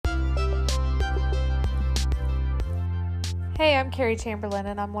Hey, I'm Carrie Chamberlain,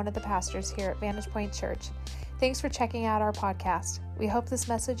 and I'm one of the pastors here at Vantage Point Church. Thanks for checking out our podcast. We hope this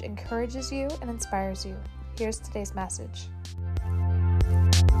message encourages you and inspires you. Here's today's message.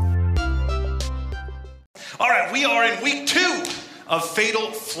 All right, we are in week 2 of Fatal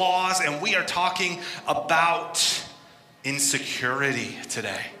Flaws, and we are talking about insecurity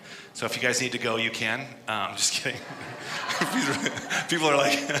today. So if you guys need to go, you can. I'm just kidding. People are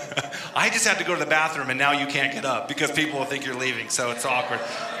like, I just have to go to the bathroom, and now you can't get up because people will think you're leaving, so it's awkward.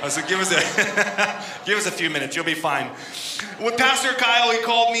 So give us a few minutes. You'll be fine. With Pastor Kyle, he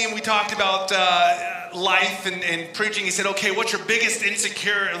called me, and we talked about life and preaching. He said, okay, what's your biggest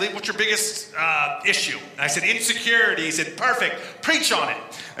insecurity? What's your biggest issue? And I said, insecurity. He said, perfect. Preach on it.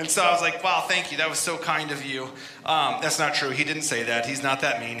 And so I was like, wow, thank you. That was so kind of you. That's not true. He didn't say that. He's not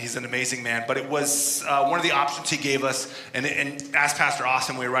that mean. He's an amazing man. But it was one of the options he gave us. And as Pastor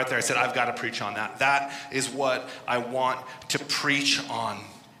Austin, we were right there. I said, I've got to preach on that. That is what I want to preach on.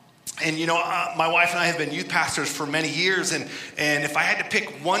 And you know, my wife and I have been youth pastors for many years, and if I had to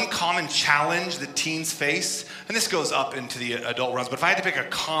pick one common challenge that teens face, and this goes up into the adult realms, but if I had to pick a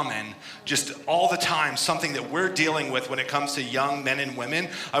common, just all the time, something that we're dealing with when it comes to young men and women,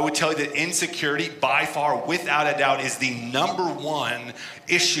 I would tell you that insecurity, by far, without a doubt, is the number one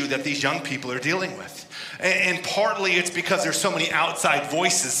issue that these young people are dealing with. And partly it's because there's so many outside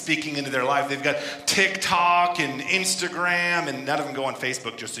voices speaking into their life. They've got TikTok and Instagram, and none of them go on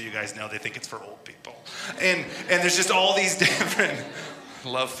Facebook, just so you guys know. They think it's for old people. And there's just all these different,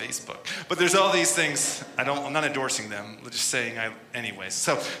 love Facebook. But there's all these things. I'm not endorsing them. I'm just saying anyways.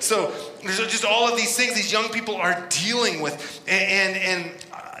 So there's just all of these things these young people are dealing with. And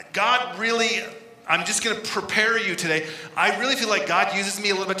God really, I'm just going to prepare you today. I really feel like God uses me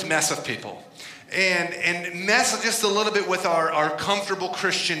a little bit to mess with people. And mess just a little bit with our comfortable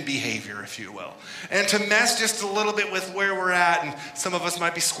Christian behavior, if you will. And to mess just a little bit with where we're at. And some of us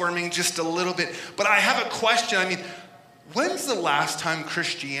might be squirming just a little bit. But I have a question. I mean, when's the last time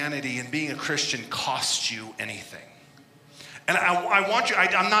Christianity and being a Christian cost you anything? And I want you,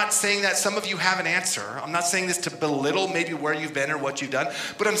 I'm not saying that some of you have an answer. I'm not saying this to belittle maybe where you've been or what you've done.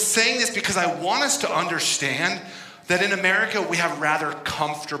 But I'm saying this because I want us to understand that in America, we have rather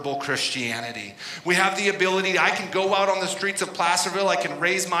comfortable Christianity. We have the ability, I can go out on the streets of Placerville, I can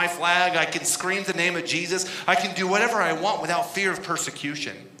raise my flag, I can scream the name of Jesus, I can do whatever I want without fear of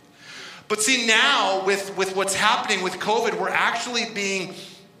persecution. But see, now with what's happening with COVID, we're actually being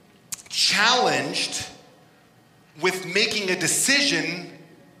challenged with making a decision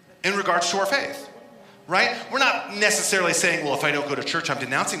in regards to our faith. Right? We're not necessarily saying, well, if I don't go to church, I'm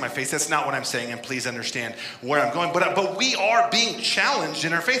denouncing my faith. That's not what I'm saying, and please understand where I'm going. But we are being challenged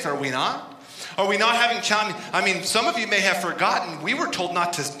in our faith, are we not? Are we not having challenge? I mean, some of you may have forgotten, we were told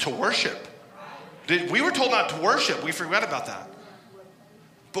not to worship. We were told not to worship. We forgot about that.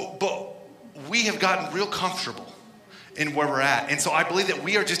 But we have gotten real comfortable in where we're at. And so I believe that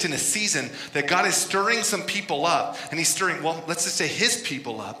we are just in a season that God is stirring some people up. And he's stirring, well, let's just say his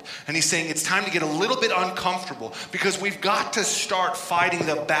people up. And he's saying it's time to get a little bit uncomfortable because we've got to start fighting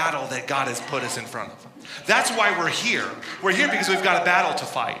the battle that God has put us in front of. That's why we're here. We're here because we've got a battle to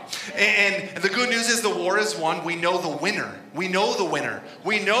fight. And the good news is the war is won. We know the winner. We know the winner.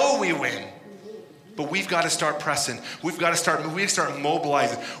 We know we win. But we've got to start pressing. We've got to start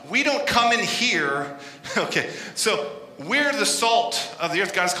mobilizing. We don't come in here. Okay, so we're the salt of the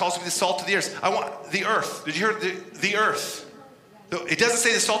earth. God has called us to be the salt of the earth. I want the earth. Did you hear the earth? It doesn't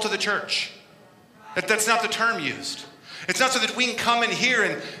say the salt of the church. That's not the term used. It's not so that we can come in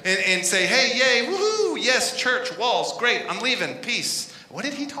here and say, hey, yay, woohoo, yes, church, walls, great, I'm leaving, peace. What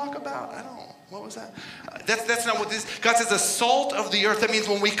did he talk about? I don't know. What was that? That's not what this. God says the salt of the earth. That means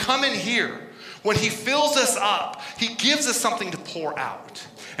when we come in here, when he fills us up, he gives us something to pour out.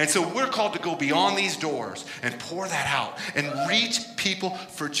 And so we're called to go beyond these doors and pour that out and reach people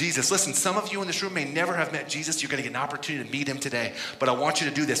for Jesus. Listen, some of you in this room may never have met Jesus. You're going to get an opportunity to meet him today. But I want you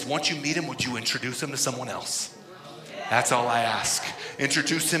to do this. Once you meet him, would you introduce him to someone else? That's all I ask.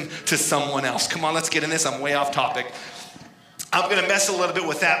 Introduce him to someone else. Come on, let's get in this. I'm way off topic. I'm going to mess a little bit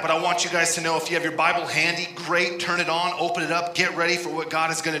with that, but I want you guys to know if you have your Bible handy, great, turn it on, open it up, get ready for what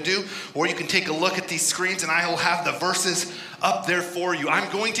God is going to do. Or you can take a look at these screens and I will have the verses up there for you. I'm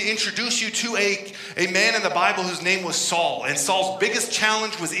going to introduce you to a man in the Bible whose name was Saul. And Saul's biggest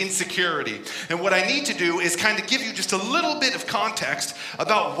challenge was insecurity. And what I need to do is kind of give you just a little bit of context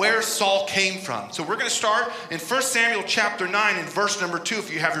about where Saul came from. So we're going to start in 1 Samuel chapter 9 and verse number 2.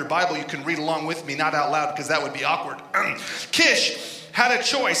 If you have your Bible, you can read along with me, not out loud because that would be awkward. Kish had a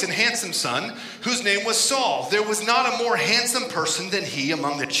choice and handsome son whose name was Saul. There was not a more handsome person than he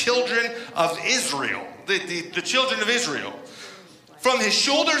among the children of Israel. the children of Israel. From his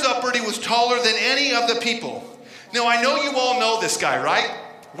shoulders upward, he was taller than any of the people. Now, I know you all know this guy, right?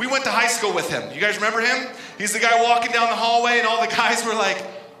 We went to high school with him. You guys remember him? He's the guy walking down the hallway, and all the guys were like,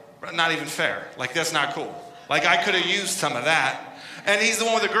 not even fair. Like, that's not cool. Like, I could have used some of that. And he's the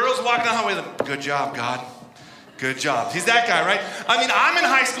one with the girls walking down the hallway. Good job, God. Good job. He's that guy, right? I mean, I'm in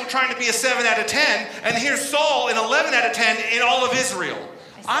high school trying to be a 7 out of 10, and here's Saul, an 11 out of 10 in all of Israel.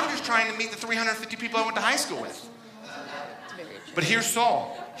 I'm just trying to meet the 350 people I went to high school with. But here's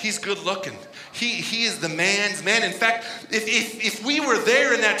Saul. He's good looking. He is the man's man. In fact, if we were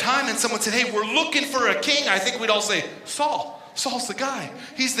there in that time and someone said, hey, we're looking for a king, I think we'd all say, Saul. Saul's the guy.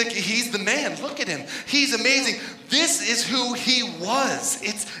 He's the man. Look at him. He's amazing. This is who he was.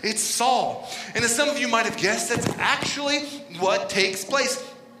 It's Saul. And as some of you might have guessed, that's actually what takes place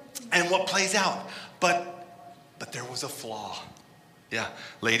and what plays out. But there was a flaw. Yeah,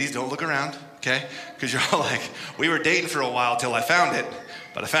 ladies, don't look around, okay? Because you're all like, we were dating for a while till I found it,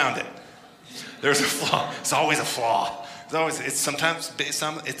 but I found it. There's a flaw. It's always a flaw. There's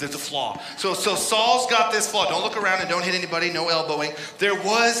a flaw. So Saul's got this flaw. Don't look around and don't hit anybody, no elbowing. There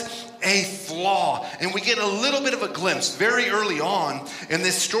was a flaw. And we get a little bit of a glimpse very early on in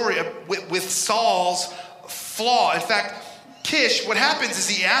this story with Saul's flaw. In fact, Kish, what happens is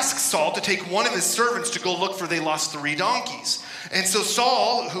he asks Saul to take one of his servants to go look for they lost 3 donkeys. And so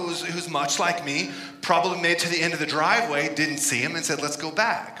Saul, who's much like me, probably made it to the end of the driveway, didn't see him, and said, let's go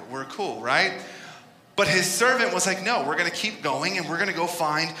back. We're cool, right? But his servant was like, no, we're going to keep going, and we're going to go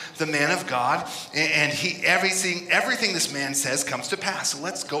find the man of God. And everything this man says comes to pass. So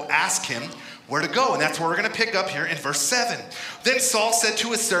let's go ask him where to go. And that's where we're going to pick up here in verse 7. Then Saul said to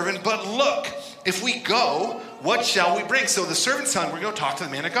his servant, but look, if we go, what shall we bring? So the servant's telling him, we're going to talk to the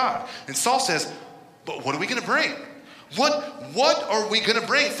man of God. And Saul says, but what are we going to bring? What are we going to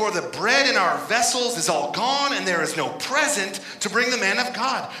bring? For the bread in our vessels is all gone, and there is no present to bring the man of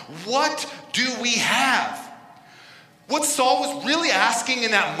God. What do we have? What Saul was really asking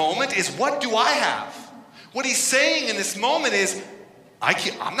in that moment is, what do I have? What he's saying in this moment is,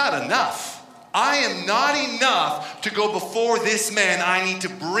 I'm not enough. I am not enough to go before this man. I need to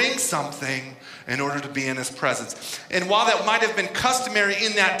bring something in order to be in his presence. And while that might have been customary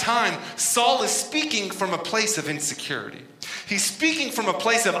in that time, Saul is speaking from a place of insecurity. He's speaking from a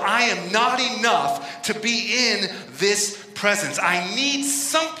place of, I am not enough to be in this presence. I need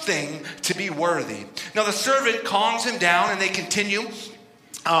something to be worthy. Now the servant calms him down, and they continue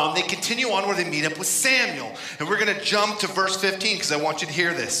on where they meet up with Samuel. And we're going to jump to verse 15 because I want you to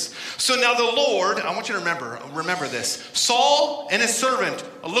hear this. So now the Lord, I want you to remember this. Saul and his servant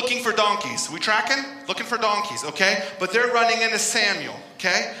are looking for donkeys. Are we tracking? Looking for donkeys, okay? But they're running into Samuel,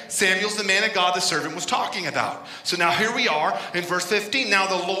 okay? Samuel's the man of God the servant was talking about. So now here we are in verse 15. Now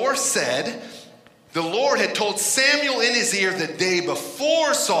the Lord had told Samuel in his ear the day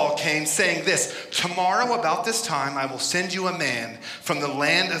before Saul came, saying this, tomorrow about this time I will send you a man from the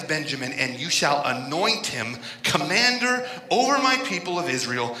land of Benjamin, and you shall anoint him commander over my people of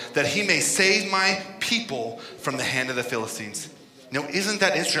Israel, that he may save my people from the hand of the Philistines. Now, isn't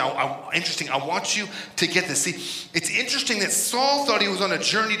that interesting? I want you to get this. See, it's interesting that Saul thought he was on a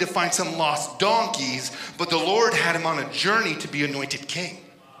journey to find some lost donkeys, but the Lord had him on a journey to be anointed king.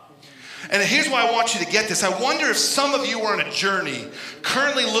 And here's why I want you to get this. I wonder if some of you are on a journey,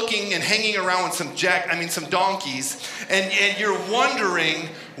 currently looking and hanging around with some donkeys, and you're wondering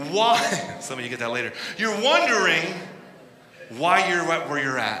why. Some of you get that later. You're wondering why you're where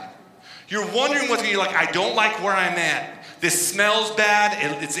you're at. You're wondering whether you're like, I don't like where I'm at. This smells bad.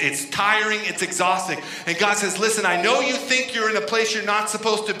 It's tiring. It's exhausting. And God says, listen, I know you think you're in a place you're not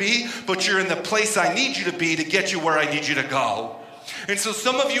supposed to be, but you're in the place I need you to be to get you where I need you to go. And so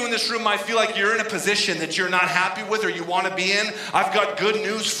some of you in this room might feel like you're in a position that you're not happy with or you want to be in. I've got good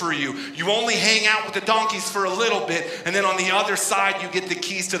news for you. You only hang out with the donkeys for a little bit, and then on the other side you get the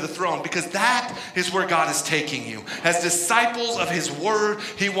keys to the throne, because that is where God is taking you. As disciples of his word,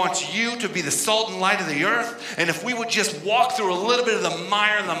 he wants you to be the salt and light of the earth. And if we would just walk through a little bit of the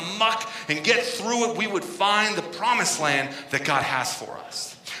mire and the muck and get through it, we would find the promised land that God has for us.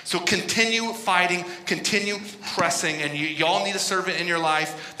 So continue fighting, continue pressing, and y'all need a servant in your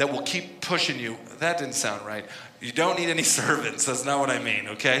life that will keep pushing you. That didn't sound right. You don't need any servants. That's not what I mean,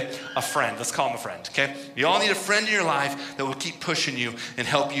 okay? A friend. Let's call him a friend, okay? You all need a friend in your life that will keep pushing you and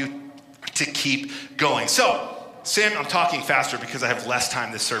help you to keep going. So, Sam, I'm talking faster because I have less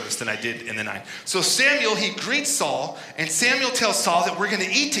time this service than I did in the 9. So Samuel, he greets Saul, and Samuel tells Saul that we're going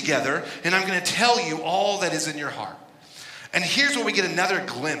to eat together, and I'm going to tell you all that is in your heart. And here's where we get another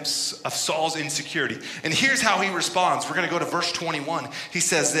glimpse of Saul's insecurity. And here's how he responds. We're going to go to verse 21. He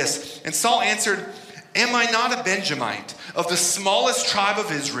says this, and Saul answered, Am I not a Benjamite of the smallest tribe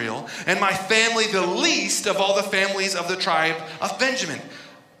of Israel, and my family the least of all the families of the tribe of Benjamin?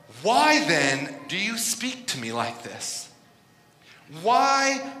 Why then do you speak to me like this?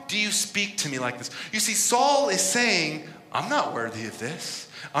 Why do you speak to me like this? You see, Saul is saying, I'm not worthy of this.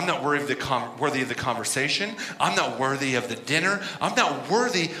 I'm not worthy of the conversation. I'm not worthy of the dinner. I'm not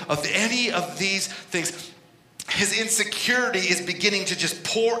worthy of any of these things. His insecurity is beginning to just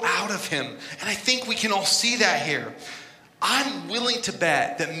pour out of him. And I think we can all see that here. I'm willing to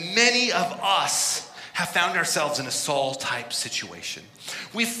bet that many of us have found ourselves in a Saul-type situation.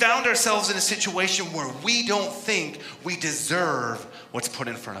 We found ourselves in a situation where we don't think we deserve what's put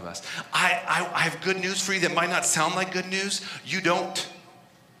in front of us. I have good news for you that might not sound like good news. You don't.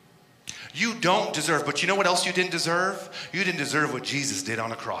 You don't deserve, but you know what else you didn't deserve? You didn't deserve what Jesus did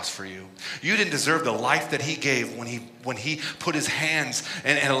on a cross for you. You didn't deserve the life that he gave when he put his hands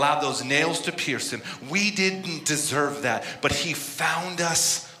and allowed those nails to pierce him. We didn't deserve that, but he found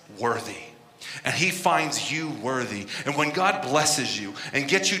us worthy. And he finds you worthy. And when God blesses you and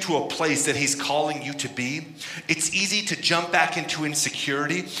gets you to a place that he's calling you to be, it's easy to jump back into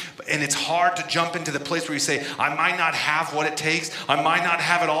insecurity. And it's hard to jump into the place where you say, I might not have what it takes. I might not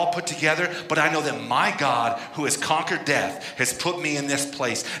have it all put together. But I know that my God, who has conquered death, has put me in this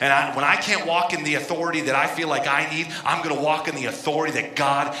place. And when I can't walk in the authority that I feel like I need, I'm going to walk in the authority that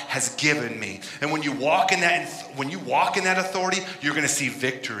God has given me. And when you walk in that authority, you're going to see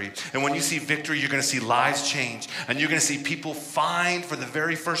victory. And when you see victory, you're going to see lives change. And you're going to see people find for the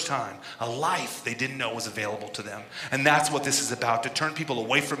very first time a life they didn't know was available to them. And that's what this is about, to turn people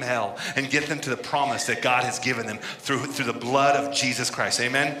away from hell and get them to the promise that God has given them through the blood of Jesus Christ.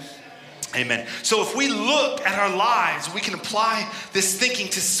 Amen? Amen. So if we look at our lives, we can apply this thinking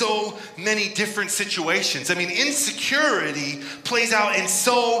to so many different situations. I mean, insecurity plays out in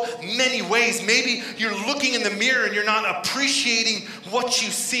so many ways. Maybe you're looking in the mirror and you're not appreciating what you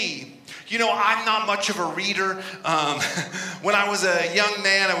see. You know, I'm not much of a reader. When I was a young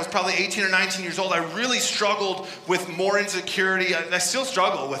man, I was probably 18 or 19 years old, I really struggled with more insecurity. I still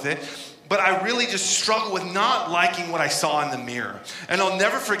struggle with it. But I really just struggle with not liking what I saw in the mirror. And I'll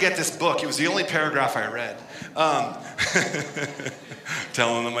never forget this book. It was the only paragraph I read.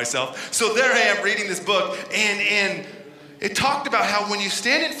 Telling them myself. So there I am reading this book, and it talked about how when you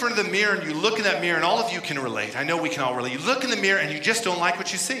stand in front of the mirror and you look in that mirror, and all of you can relate. I know we can all relate. You look in the mirror and you just don't like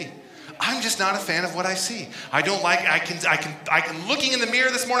what you see. I'm just not a fan of what I see. I don't like, I can looking in the mirror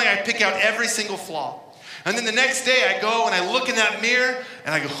this morning, I pick out every single flaw. And then the next day I go and I look in that mirror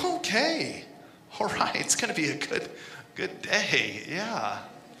and I go, okay, all right, it's going to be a good day, yeah.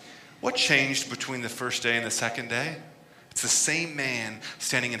 What changed between the first day and the second day? It's the same man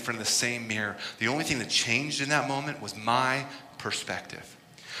standing in front of the same mirror. The only thing that changed in that moment was my perspective.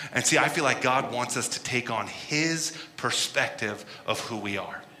 And see, I feel like God wants us to take on his perspective of who we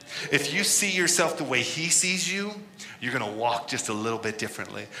are. If you see yourself the way he sees you, you're going to walk just a little bit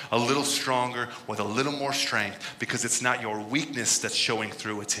differently, a little stronger, with a little more strength, because it's not your weakness that's showing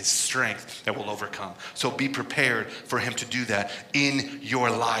through, it's his strength that will overcome. So be prepared for him to do that in your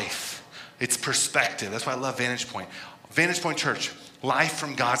life. It's perspective. That's why I love Vantage Point. Vantage Point Church, life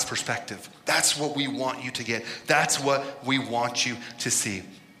from God's perspective. That's what we want you to get. That's what we want you to see.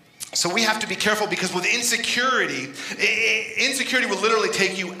 So we have to be careful, because with insecurity will literally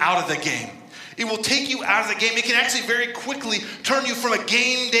take you out of the game. It will take you out of the game. It can actually very quickly turn you from a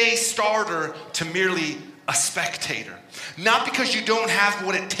game day starter to merely a spectator. Not because you don't have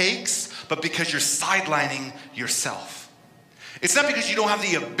what it takes, but because you're sidelining yourself. It's not because you don't have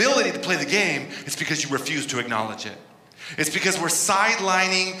the ability to play the game. It's because you refuse to acknowledge it. It's because we're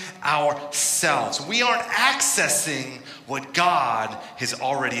sidelining ourselves. We aren't accessing what God has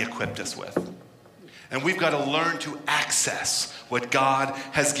already equipped us with. And we've got to learn to access what God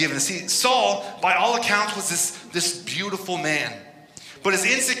has given us. See, Saul, by all accounts, was this beautiful man. But his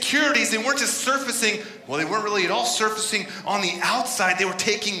insecurities, they weren't just surfacing, well, they weren't really at all surfacing on the outside. They were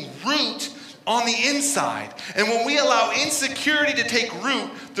taking root on the inside. And when we allow insecurity to take root,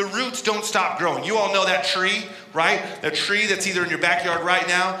 the roots don't stop growing. You all know that tree, right? That tree that's either in your backyard right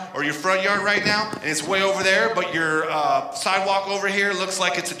now or your front yard right now, and it's way over there, but your sidewalk over here looks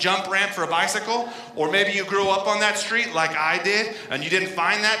like it's a jump ramp for a bicycle. Or maybe you grew up on that street like I did, and you didn't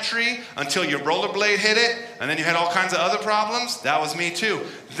find that tree until your rollerblade hit it, and then you had all kinds of other problems. That was me too.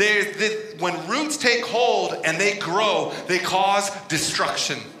 When roots take hold and they grow, they cause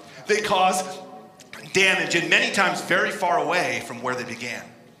destruction. They cause damage, and many times very far away from where they began.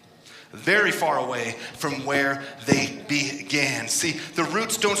 very far away from where they began. See, the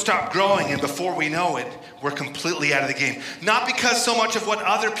roots don't stop growing, and before we know it, we're completely out of the game. Not because so much of what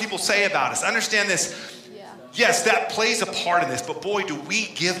other people say about us. Understand this. Yes, that plays a part in this, but boy, do we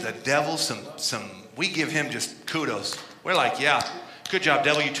give the devil we give him just kudos. We're like, yeah, good job,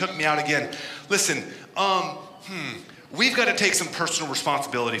 devil. You took me out again. Listen, we've got to take some personal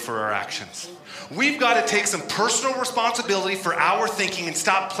responsibility for our actions. We've got to take some personal responsibility for our thinking and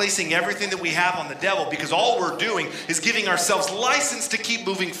stop placing everything that we have on the devil, because all we're doing is giving ourselves license to keep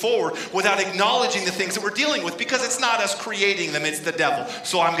moving forward without acknowledging the things that we're dealing with, because it's not us creating them, it's the devil.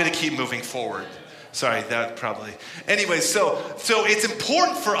 So I'm going to keep moving forward. Sorry, that probably. Anyway, so it's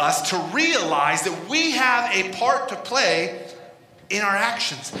important for us to realize that we have a part to play in our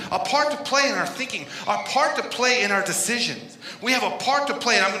actions, a part to play in our thinking, a part to play in our decisions. We have a part to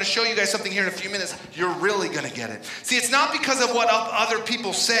play, and I'm going to show you guys something here in a few minutes. You're really going to get it. See, it's not because of what other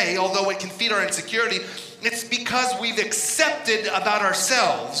people say, although it can feed our insecurity. It's because we've accepted about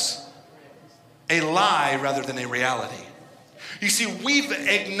ourselves a lie rather than a reality. You see, we've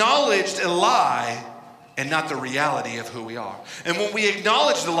acknowledged a lie and not the reality of who we are. And when we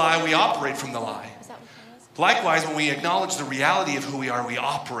acknowledge the lie, we operate from the lie. Likewise, when we acknowledge the reality of who we are, we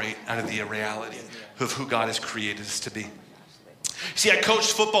operate out of the reality of who God has created us to be. See, I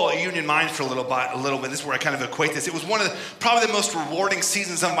coached football at Union Mine for a little bit. This is where I kind of equate this. It was one of probably the most rewarding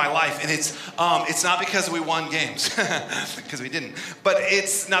seasons of my life. And it's not because we won games, because we didn't. But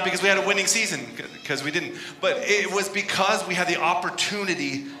it's not because we had a winning season, because we didn't. But it was because we had the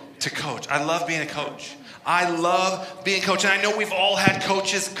opportunity to coach. I love being a coach. I love being a coach. And I know we've all had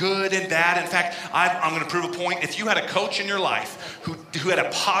coaches, good and bad. In fact, I'm going to prove a point. If you had a coach in your life who had a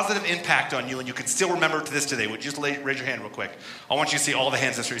positive impact on you and you can still remember to this today, would you just raise your hand real quick? I want you to see all the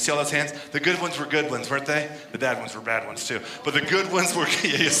hands this year. You see all those hands? The good ones were good ones, weren't they? The bad ones were bad ones too. But the good ones were,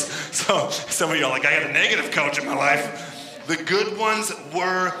 yes. So some of you are like, I had a negative coach in my life. The good ones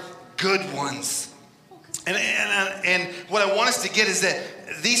were good ones. And what I want us to get is that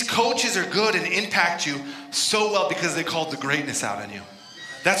these coaches are good and impact you so well because they called the greatness out in you.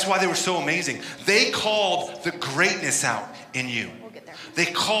 That's why they were so amazing. They called the greatness out in you. They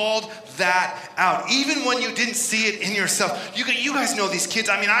called that out. Even when you didn't see it in yourself. You guys know these kids.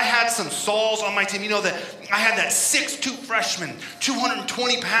 I mean, I had some Sauls on my team. You know that I had that 6'2" freshman,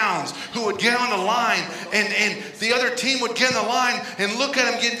 220 pounds, who would get on the line, and the other team would get on the line and look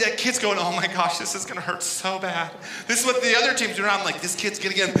at him, that kid's going, oh my gosh, this is going to hurt so bad. This is what the other team's doing. I'm like, this kid's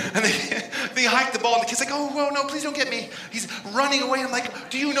going to get him. And they hike the ball, and the kid's like, oh, whoa, no, please don't get me. He's running away. I'm like,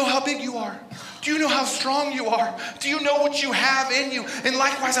 do you know how big you are? Do you know how strong you are? Do you know what you have in you? And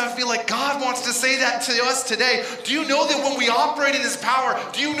likewise, I feel like God wants to say that to us today. Do you know that when we operate in His power,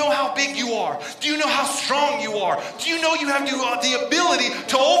 do you know how big you are? Do you know how strong you are? Do you know you have the ability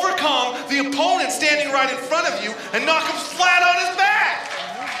to overcome the opponent standing right in front of you and knock him flat on his back?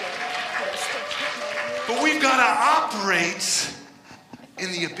 But we've got to operate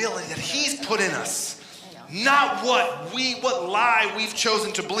in the ability that He's put in us. Not what lie we've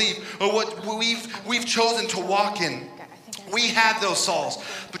chosen to believe or what we've chosen to walk in. We had those Sauls.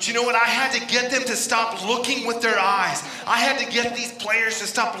 But you know what? I had to get them to stop looking with their eyes. I had to get these players to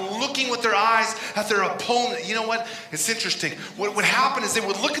stop looking with their eyes at their opponent. You know what? It's interesting. What would happen is they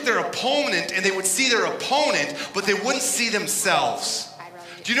would look at their opponent and they would see their opponent, but they wouldn't see themselves.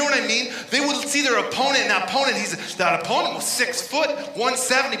 Do you know what I mean? They would see their opponent, and that opponent was 6 foot,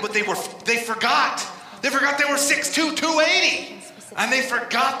 170, but they forgot. They forgot they were 6'2", 280. And they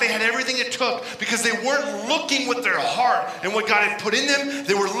forgot they had everything it took because they weren't looking with their heart and what God had put in them.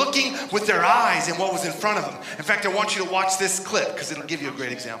 They were looking with their eyes and what was in front of them. In fact, I want you to watch this clip because it'll give you a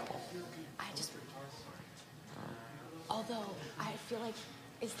great example. Although I feel like,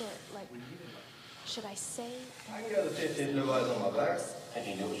 should I say? I got the 15 device on my back. I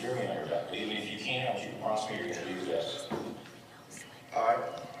think it was your hand on your back. But even if you can't, I want you to prosper. You're going to do your best. All right.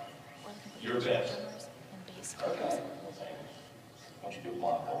 Your best. Okay. I want you to do a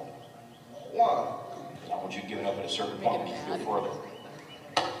blindfold. Why? I want you giving up at a certain point. You can go further.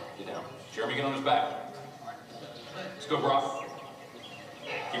 Get down. Jeremy, get on his back. Let's go, Brock.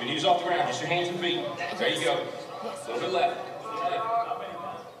 Keep your knees off the ground. Just your hands and feet. There you go. A little bit left.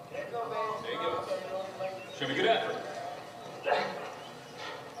 There you go. Show me good effort.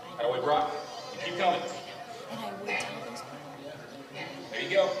 That way, Brock. You keep coming. And I would tell those people. There you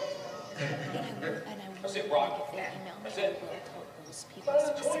go. And I would That's it, Brock. email That's me. it. Those people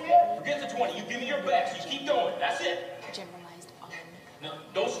specifically Forget the 20. You give me your best. You keep going. That's it. generalized on No,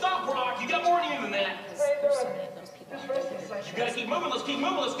 don't stop, Brock. You got more in you than that. because there's so many of those people out there. You gotta keep moving. Let's keep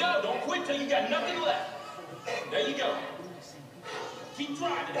moving. Let's go. Don't quit till you got nothing left. There you go. Keep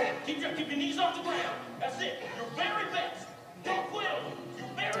driving. Keep your knees off the ground. That's it. Your very best. Don't quit. Your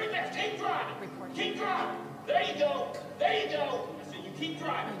very best. Keep driving. Keep driving. There you go. There you go. That's it. You keep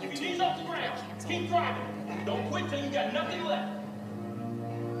driving. Keep your knees off the ground. Keep driving. Don't quit till you got nothing left.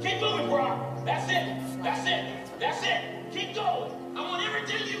 Keep moving, Brock. That's it. That's it. That's it. Keep going. I want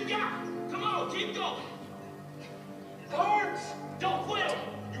everything you got. Come on, keep going. Cards. Don't quit.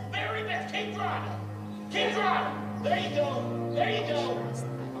 Your very best. Keep driving. Keep driving. There you go. There you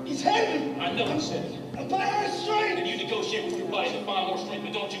go. He's heavy. I know he said it. I'm by strength. And you negotiate with your body to find more strength,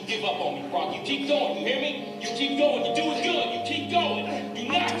 but don't you give up on me, Brock. You keep going, you hear me? You keep going. You're doing good. You keep going.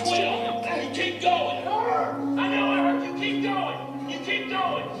 You not quit on me. You keep going. I know it hurts. You keep going. You keep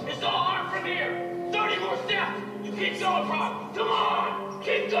going. It's all hard from here. 30 more steps. You keep going, Brock. Come on.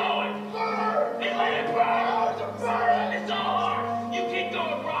 Keep going. And let it burn. It's all hard. You keep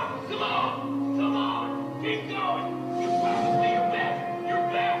going, Brock. Come on. Come on. Keep going. You promised me your best. Your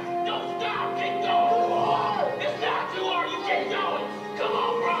best. Don't stop. Keep going. It's not too hard. You keep going. Come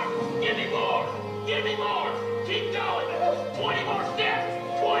on, Brock. Give me more. Give me more. Keep going. 20 more steps.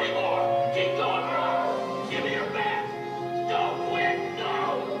 20 more. Keep going, Brock. Give me your best. Don't quit.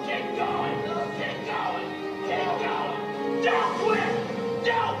 No. Keep going. Keep going. Keep going. Don't quit.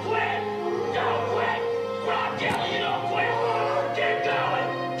 Don't quit. Don't quit. Brock Kelly, you don't quit. Keep going.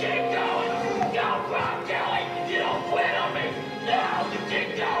 Keep going. Go, Brock Kelly. You don't quit on me. No, you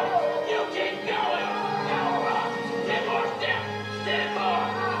keep going. You keep going. Go, Brock. 10 more steps. 10 more.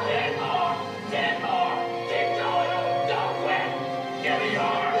 10 more. 10 more. Keep going. Don't quit. Give me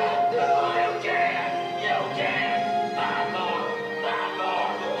yours. You can. You can. 5 more. 5 more.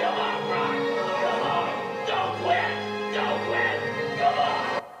 Come on, Brock. Come on. Don't quit. Don't quit. Come on.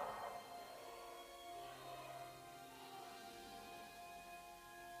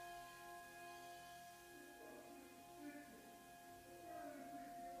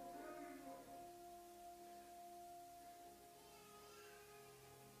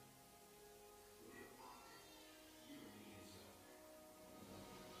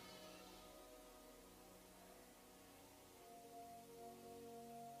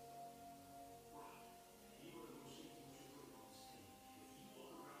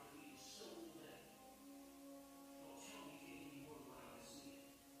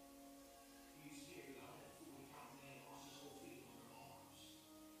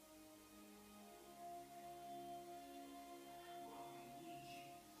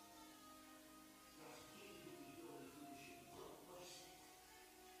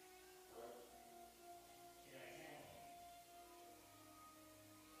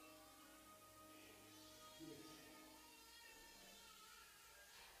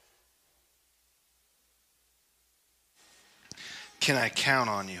 Can I count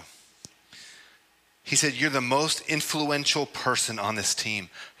on you? He said, you're the most influential person on this team.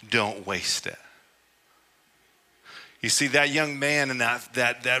 Don't waste it. You see that young man in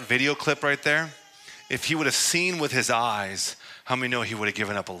that video clip right there? If he would have seen with his eyes, how many know he would have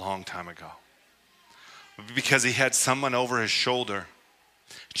given up a long time ago? Because he had someone over his shoulder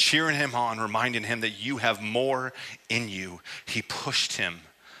cheering him on, reminding him that you have more in you. He pushed him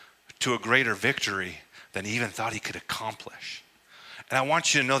to a greater victory than he even thought he could accomplish. And I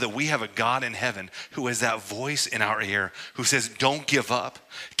want you to know that we have a God in heaven who has that voice in our ear who says, don't give up.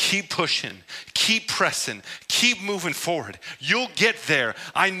 Keep pushing. Keep pressing. Keep moving forward. You'll get there.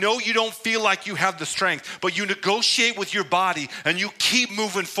 I know you don't feel like you have the strength, but you negotiate with your body and you keep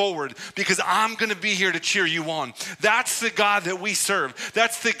moving forward because I'm going to be here to cheer you on. That's the God that we serve.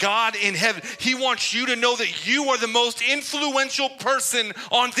 That's the God in heaven. He wants you to know that you are the most influential person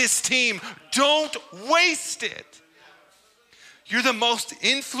on this team. Don't waste it. You're the most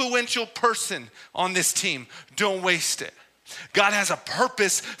influential person on this team. Don't waste it. God has a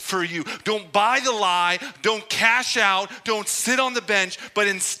purpose for you. Don't buy the lie. Don't cash out. Don't sit on the bench, but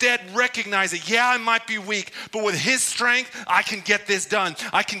instead recognize that, yeah, I might be weak, but with his strength, I can get this done.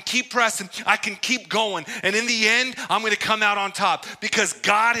 I can keep pressing. I can keep going. And in the end, I'm going to come out on top because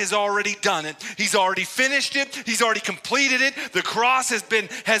God has already done it. He's already finished it. He's already completed it. The cross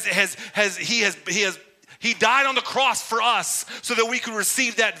He died on the cross for us so that we could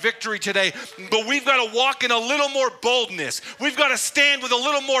receive that victory today. But we've got to walk in a little more boldness. We've got to stand with a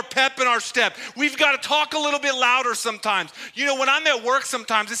little more pep in our step. We've got to talk a little bit louder sometimes. You know, when I'm at work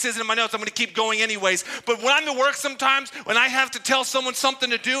sometimes, this isn't in my notes, I'm going to keep going anyways, but when I'm at work sometimes, when I have to tell someone something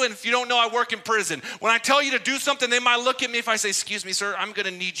to do, and if you don't know, I work in prison. When I tell you to do something, they might look at me if I say, excuse me, sir, I'm going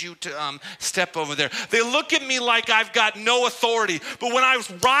to need you to step over there. They look at me like I've got no authority. But when I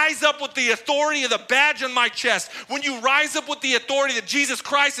rise up with the authority of the badge on my chest, when you rise up with the authority that Jesus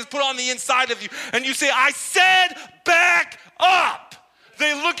Christ has put on the inside of you, and you say, I said back up,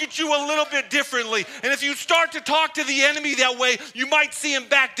 they look at you a little bit differently. And if you start to talk to the enemy that way, you might see him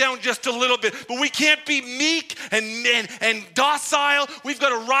back down just a little bit. But we can't be meek and docile. We've got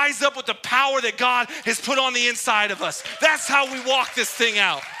to rise up with the power that God has put on the inside of us. That's how we walk this thing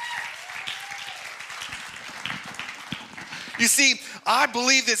out. You see, I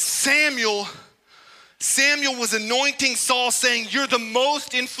believe that Samuel was anointing Saul, saying, you're the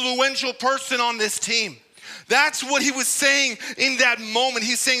most influential person on this team. That's what he was saying in that moment.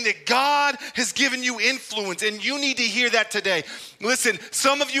 He's saying that God has given you influence, and you need to hear that today. Listen,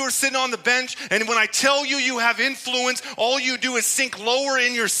 some of you are sitting on the bench, and when I tell you you have influence, all you do is sink lower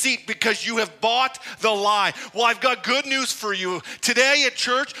in your seat because you have bought the lie. Well, I've got good news for you. Today at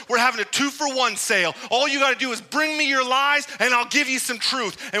church, we're having a 2-for-1 sale. All you got to do is bring me your lies, and I'll give you some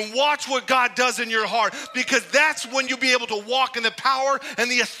truth. And watch what God does in your heart, because that's when you'll be able to walk in the power and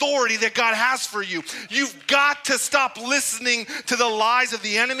the authority that God has for you. You've got to stop listening to the lies of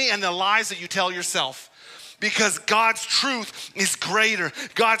the enemy and the lies that you tell yourself. Because God's truth is greater.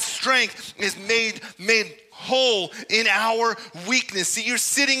 God's strength is made whole in our weakness. See, you're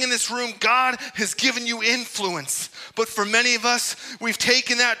sitting in this room. God has given you influence. But for many of us, we've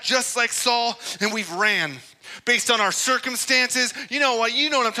taken that just like Saul and we've ran. Based on our circumstances, you know what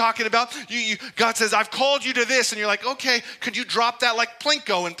I'm talking about. God says, I've called you to this. And you're like, okay, could you drop that like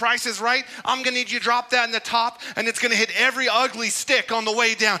Plinko and Price is Right? I'm going to need you to drop that in the top, and it's going to hit every ugly stick on the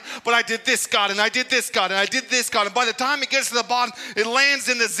way down. But I did this, God, and I did this, God, and I did this, God. And by the time it gets to the bottom, it lands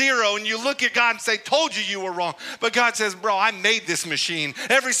in the zero, and you look at God and say, told you were wrong. But God says, bro, I made this machine.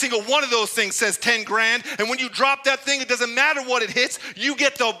 Every single one of those things says 10 grand. And when you drop that thing, it doesn't matter what it hits. You're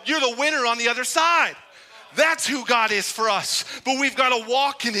the winner on the other side. That's who God is for us. But we've got to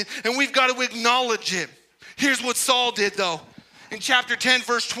walk in it, and we've got to acknowledge it. Here's what Saul did, though. In chapter 10,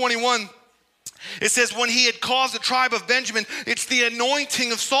 verse 21, it says, when he had caused the tribe of Benjamin, it's the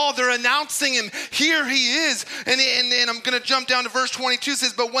anointing of Saul. They're announcing him. Here he is. And I'm going to jump down to verse 22. It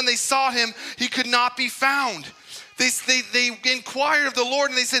says, but when they saw him, he could not be found. They inquired of the Lord,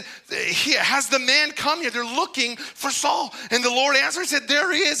 and they said, has the man come here? They're looking for Saul. And the Lord answered and said,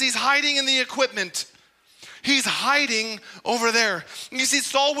 there he is. He's hiding in the equipment. He's hiding over there. You see,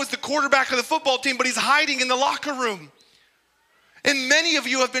 Saul was the quarterback of the football team, but he's hiding in the locker room. And many of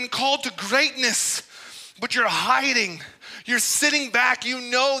you have been called to greatness, but you're hiding. You're sitting back. You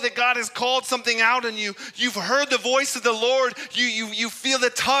know that God has called something out in you. You've heard the voice of the Lord. You feel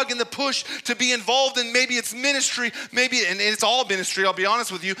the tug and the push to be involved in, maybe it's ministry, maybe, and it's all ministry, I'll be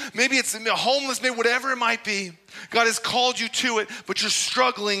honest with you. Maybe it's homeless, maybe whatever it might be. God has called you to it, but you're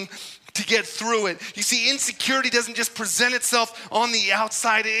struggling to get through it. You see, insecurity doesn't just present itself on the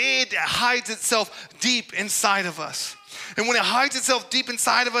outside. It hides itself deep inside of us. And when it hides itself deep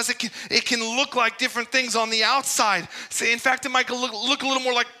inside of us, it can look like different things on the outside. So in fact, it might look a little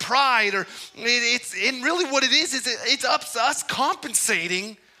more like pride, or and really what it is it's us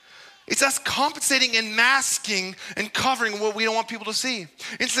compensating. It's us compensating and masking and covering what we don't want people to see.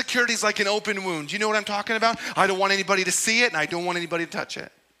 Insecurity is like an open wound. You know what I'm talking about? I don't want anybody to see it, and I don't want anybody to touch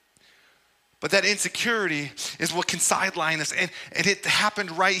it. But that insecurity is what can sideline us. And it happened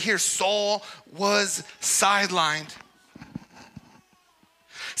right here. Saul was sidelined.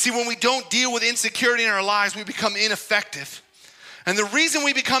 See, when we don't deal with insecurity in our lives, we become ineffective. And the reason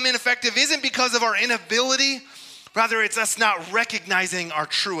we become ineffective isn't because of our inability. Rather, it's us not recognizing our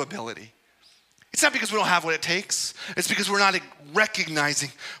true ability. It's not because we don't have what it takes. It's because we're not recognizing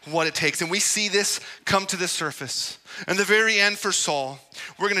what it takes. And we see this come to the surface. And the very end for Saul,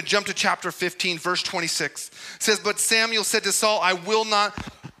 we're going to jump to chapter 15, verse 26. It says, but Samuel said to Saul, I will not,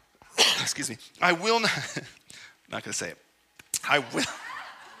 I'm not going to say it. I will.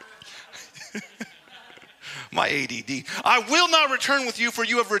 My ADD. I will not return with you, for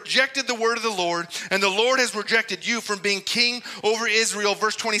you have rejected the word of the Lord, and the Lord has rejected you from being king over Israel.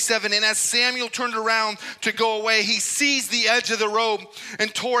 Verse 27, and as Samuel turned around to go away, he seized the edge of the robe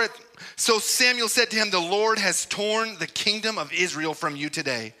and tore it. So Samuel said to him, the Lord has torn the kingdom of Israel from you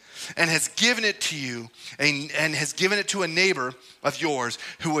today, and has given it to you, and has given it to a neighbor of yours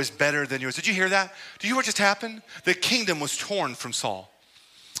who is better than yours. Did you hear that? Did you hear what just happened? The kingdom was torn from Saul,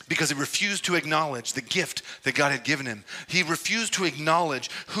 because he refused to acknowledge the gift that God had given him. He refused to acknowledge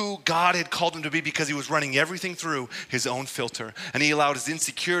who God had called him to be, because he was running everything through his own filter. And he allowed his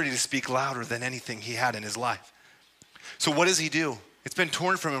insecurity to speak louder than anything he had in his life. So what does he do? It's been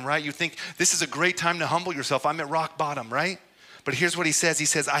torn from him, right? You think this is a great time to humble yourself. I'm at rock bottom, right? But here's what he says. He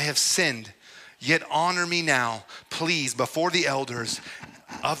says, I have sinned, yet honor me now, please, before the elders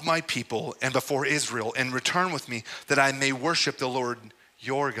of my people and before Israel, and return with me that I may worship the Lord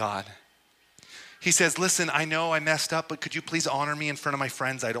your God. He says, listen, I know I messed up, but could you please honor me in front of my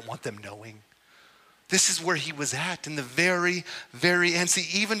friends? I don't want them knowing. This is where he was at in the very, very end. See,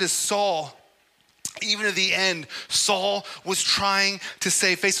 even to Saul, even at the end, Saul was trying to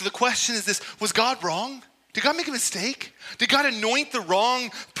save face. So the question is this, was God wrong? Did God make a mistake? Did God anoint the wrong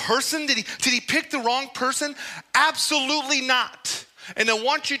person? Did he pick the wrong person? Absolutely not. And I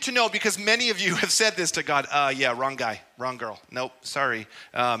want you to know, because many of you have said this to God, yeah, wrong guy, wrong girl. Nope, sorry.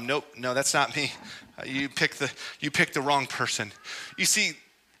 Nope, no, that's not me. You picked the wrong person. You see,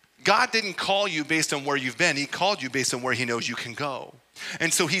 God didn't call you based on where you've been. He called you based on where he knows you can go.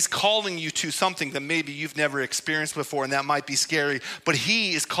 And so he's calling you to something that maybe you've never experienced before, and that might be scary, but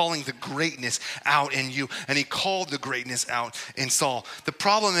he is calling the greatness out in you, and he called the greatness out in Saul. The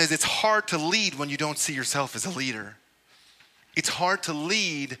problem is it's hard to lead when you don't see yourself as a leader. It's hard to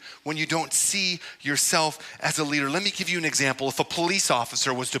lead when you don't see yourself as a leader. Let me give you an example. If a police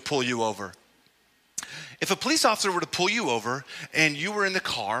officer was to pull you over, if a police officer were to pull you over and you were in the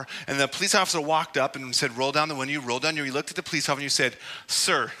car and the police officer walked up and said, roll down the window, you rolled down, you looked at the police officer and you said,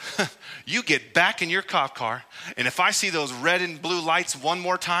 sir, you get back in your cop car, and if I see those red and blue lights one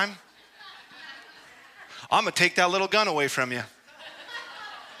more time, I'm going to take that little gun away from you.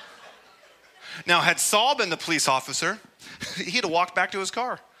 Now, had Saul been the police officer, he'd have walked back to his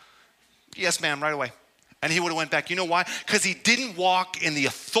car. Yes, ma'am, right away. And he would have went back. You know why? Because he didn't walk in the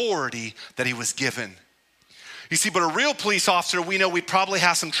authority that he was given. You see, but a real police officer, we know we'd probably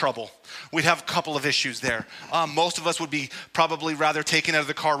have some trouble. We'd have a couple of issues there. Most of us would be probably rather taken out of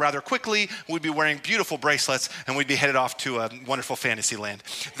the car rather quickly. We'd be wearing beautiful bracelets, and we'd be headed off to a wonderful fantasy land.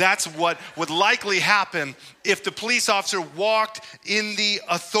 That's what would likely happen if the police officer walked in the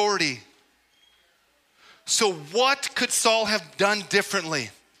authority. So what could Saul have done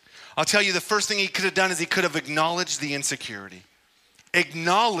differently? I'll tell you, the first thing he could have done is he could have acknowledged the insecurity.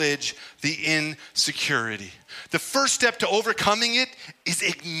 Acknowledge the insecurity. The first step to overcoming it is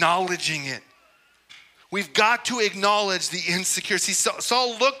acknowledging it. We've got to acknowledge the insecurity. See,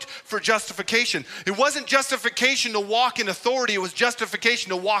 Saul looked for justification. It wasn't justification to walk in authority. It was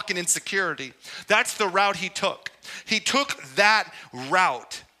justification to walk in insecurity. That's the route he took. He took that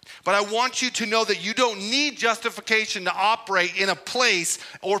route. But I want you to know that you don't need justification to operate in a place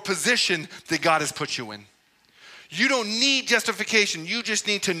or position that God has put you in. You don't need justification. You just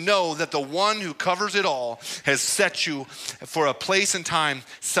need to know that the one who covers it all has set you for a place and time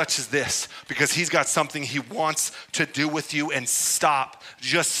such as this, because he's got something he wants to do with you. And stop.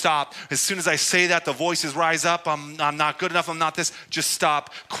 Just stop. As soon as I say that, the voices rise up. I'm not good enough. I'm not this. Just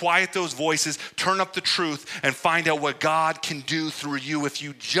stop. Quiet those voices. Turn up the truth and find out what God can do through you if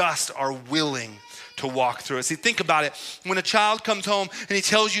you just are willing to walk through it. See, think about it. When a child comes home and he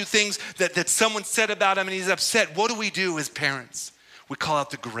tells you things that someone said about him and he's upset, what do we do as parents? We call out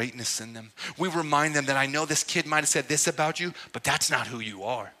the greatness in them. We remind them that I know this kid might have said this about you, but that's not who you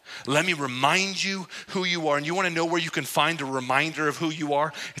are. Let me remind you who you are. And you want to know where you can find a reminder of who you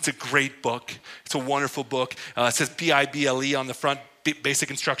are? It's a great book. It's a wonderful book. It says Bible on the front. Basic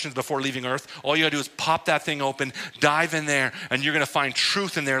instructions before leaving earth. All you gotta do is pop that thing open, dive in there, and you're gonna find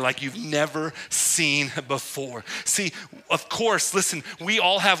truth in there like you've never seen before. See, of course, listen, we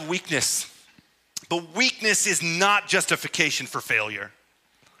all have weakness, but weakness is not justification for failure.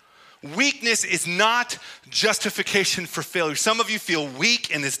 Weakness is not justification for failure. Some of you feel weak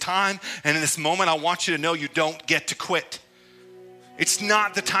in this time and in this moment. I want you to know you don't get to quit. It's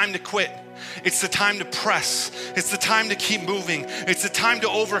not the time to quit. It's the time to press. It's the time to keep moving. It's the time to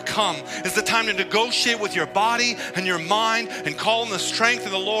overcome. It's the time to negotiate with your body and your mind and call on the strength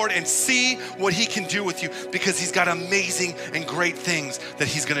of the Lord and see what he can do with you, because he's got amazing and great things that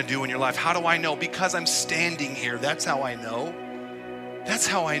he's going to do in your life. How do I know? Because I'm standing here. That's how I know. That's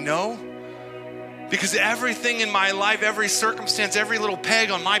how I know. Because everything in my life, every circumstance, every little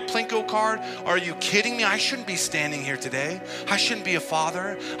peg on my Plinko card, are you kidding me? I shouldn't be standing here today. I shouldn't be a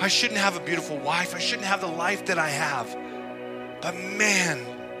father. I shouldn't have a beautiful wife. I shouldn't have the life that I have. But man,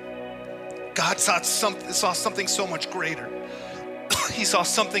 God saw something so much greater. He saw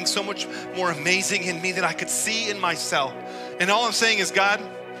something so much more amazing in me that I could see in myself. And all I'm saying is, God,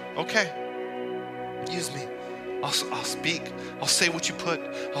 okay, use me. I'll speak. I'll say what you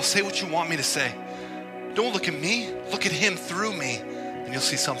I'll say what you want me to say. Don't look at me, look at him through me, and you'll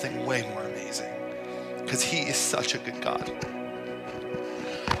see something way more amazing, because he is such a good God.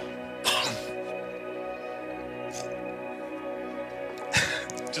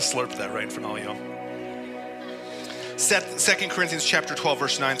 Just slurped that right in front of all y'all. 2 Corinthians chapter 12,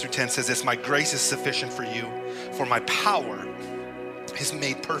 verse 9 through 10 says this: my grace is sufficient for you, for my power is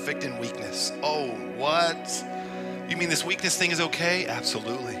made perfect in weakness. Oh, what? You mean this weakness thing is okay?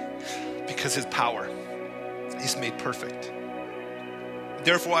 Absolutely. because his power is made perfect.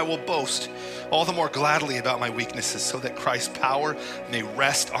 Therefore, I will boast all the more gladly about my weaknesses so that Christ's power may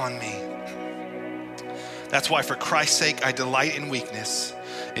rest on me. That's why for Christ's sake, I delight in weakness,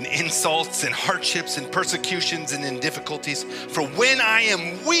 in insults and hardships and persecutions and in difficulties. For when I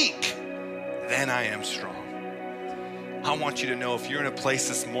am weak, then I am strong. I want you to know if you're in a place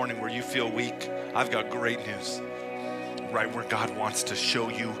this morning where you feel weak, I've got great news. Right where God wants to show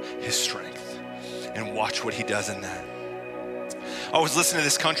you his strength, and watch what he does in that. I was listening to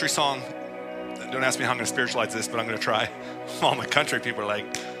this country song. Don't ask me how I'm going to spiritualize this, but I'm going to try. All my country people are like,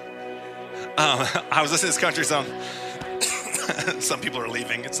 I was listening to this country song. Some people are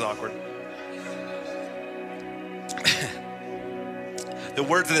leaving. It's awkward. The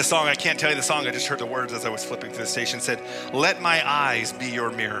words of this song, I can't tell you the song. I just heard the words as I was flipping through the station. It said, let my eyes be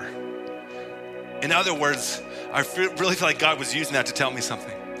your mirror. In other words, I really feel like God was using that to tell me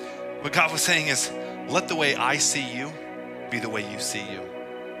something. What God was saying is, let the way I see you be the way you see you.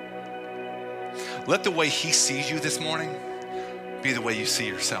 Let the way he sees you this morning be the way you see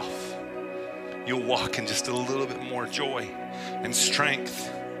yourself. You'll walk in just a little bit more joy and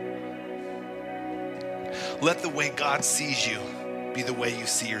strength. Let the way God sees you be the way you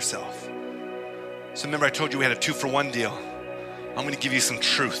see yourself. So remember I told you we had a 2-for-1 deal. I'm going to give you some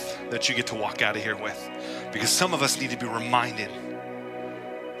truth that you get to walk out of here with, because some of us need to be reminded.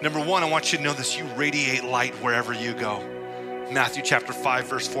 Number one, I want you to know this: you radiate light wherever you go. Matthew chapter 5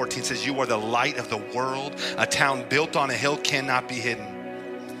 verse 14 says, you are the light of the world. A town built on a hill cannot be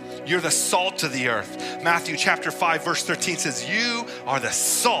hidden. You're the salt of the earth. Matthew chapter 5 verse 13 says, you are the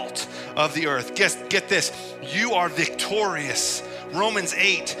salt of the earth. Get this, you are victorious. Romans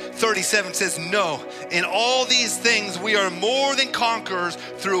 8:37 says, no, in all these things we are more than conquerors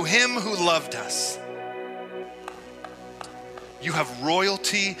through him who loved us. You have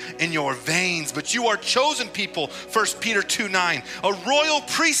royalty in your veins, but you are chosen people, 1 Peter 2:9, a royal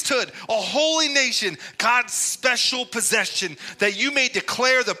priesthood, a holy nation, God's special possession, that you may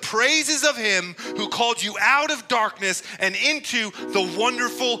declare the praises of him who called you out of darkness and into the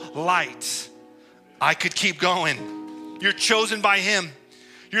wonderful light. I could keep going. You're chosen by him.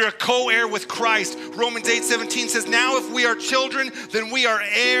 You're a co-heir with Christ. Romans 8:17 says, now if we are children, then we are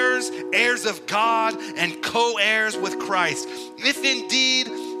heirs, heirs of God, and co-heirs with Christ. If indeed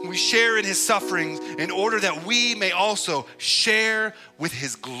we share in his sufferings, in order that we may also share with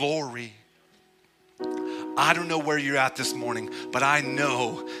his glory. I don't know where you're at this morning, but I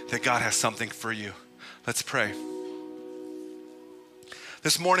know that God has something for you. Let's pray.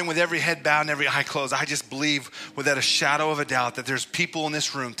 This morning, with every head bowed and every eye closed, I just believe without a shadow of a doubt that there's people in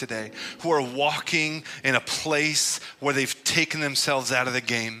this room today who are walking in a place where they've taken themselves out of the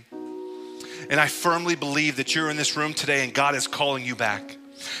game. And I firmly believe that you're in this room today and God is calling you back.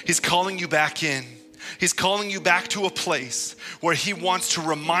 He's calling you back in. He's calling you back to a place where he wants to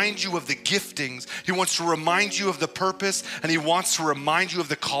remind you of the giftings. He wants to remind you of the purpose, and he wants to remind you of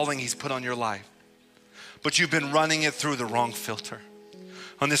the calling he's put on your life. But you've been running it through the wrong filter.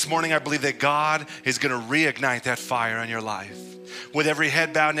 On this morning, I believe that God is going to reignite that fire in your life. With every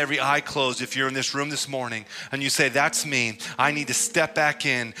head bowed and every eye closed, if you're in this room this morning and you say, that's me, I need to step back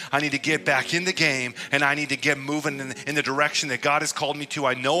in, I need to get back in the game, and I need to get moving in the direction that God has called me to.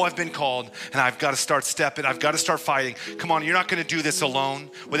 I know I've been called, and I've got to start stepping, I've got to start fighting. Come on, you're not going to do this alone.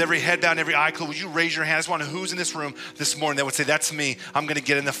 With every head bowed and every eye closed, would you raise your hand? I just want to know who's in this room this morning that would say, that's me, I'm going to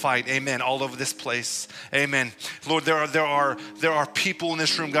get in the fight. Amen. All over this place. Amen. Lord, there are people in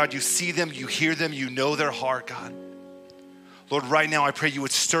this room, God. You see them, you hear them, you know their heart, God. Lord, right now I pray you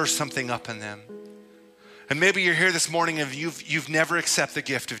would stir something up in them. And maybe you're here this morning and you've never accepted the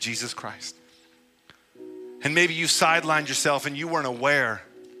gift of Jesus Christ. And maybe you sidelined yourself and you weren't aware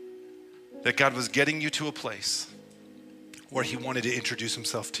that God was getting you to a place where he wanted to introduce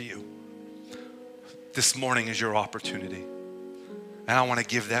himself to you. This morning is your opportunity. And I want to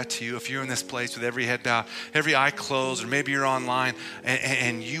give that to you. If you're in this place with every head bowed, every eye closed, or maybe you're online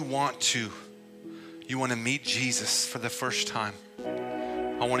and you want to meet Jesus for the first time,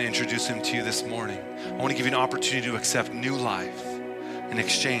 I want to introduce him to you this morning. I want to give you an opportunity to accept new life in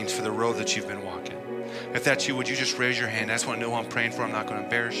exchange for the road that you've been walking. If that's you, would you just raise your hand? I just want to know who I'm praying for. I'm not going to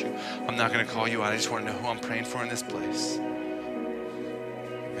embarrass you. I'm not going to call you out. I just want to know who I'm praying for in this place.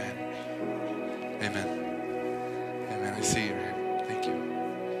 Amen. Amen. Amen. I see you, man. Thank you.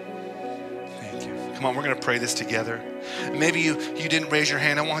 Thank you. Come on, we're going to pray this together. Maybe you didn't raise your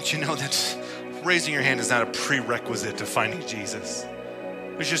hand. I want you to know that raising your hand is not a prerequisite to finding Jesus.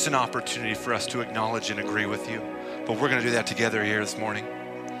 It's just an opportunity for us to acknowledge and agree with you. But we're going to do that together here this morning.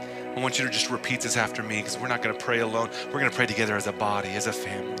 I want you to just repeat this after me, because we're not going to pray alone. We're going to pray together as a body, as a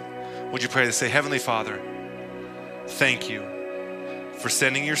family. Would you pray to say, Heavenly Father, thank you for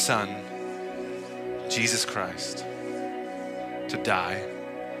sending your Son, Jesus Christ, to die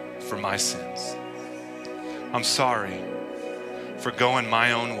for my sins. I'm sorry for going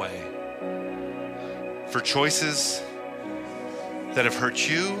my own way, for choices that have hurt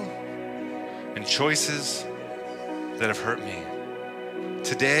you and choices that have hurt me.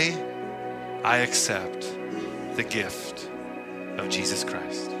 Today, I accept the gift of Jesus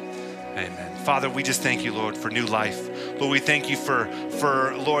Christ. Amen. Father, we just thank you, Lord, for new life. Lord, we thank you for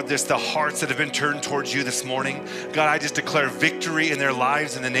Lord, there's the hearts that have been turned towards you this morning. God, I just declare victory in their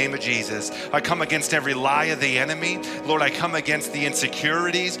lives in the name of Jesus. I come against every lie of the enemy. Lord, I come against the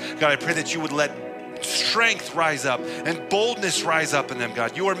insecurities. God, I pray that you would let strength rise up and boldness rise up in them,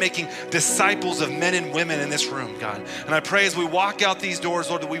 God. You are making disciples of men and women in this room, God. And I pray as we walk out these doors,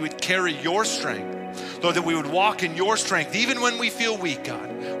 Lord, that we would carry your strength. Lord, that we would walk in your strength, even when we feel weak,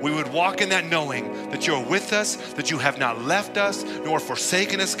 God. We would walk in that knowing that you're with us, that you have not left us, nor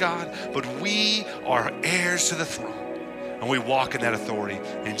forsaken us, God, but we are heirs to the throne. And we walk in that authority.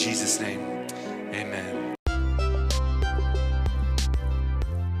 In Jesus' name, amen.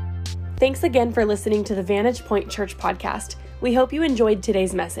 Thanks again for listening to the Vantage Point Church podcast. We hope you enjoyed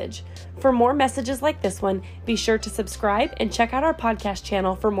today's message. For more messages like this one, be sure to subscribe and check out our podcast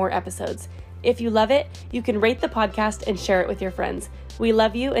channel for more episodes. If you love it, you can rate the podcast and share it with your friends. We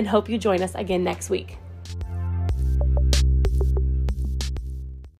love you and hope you join us again next week.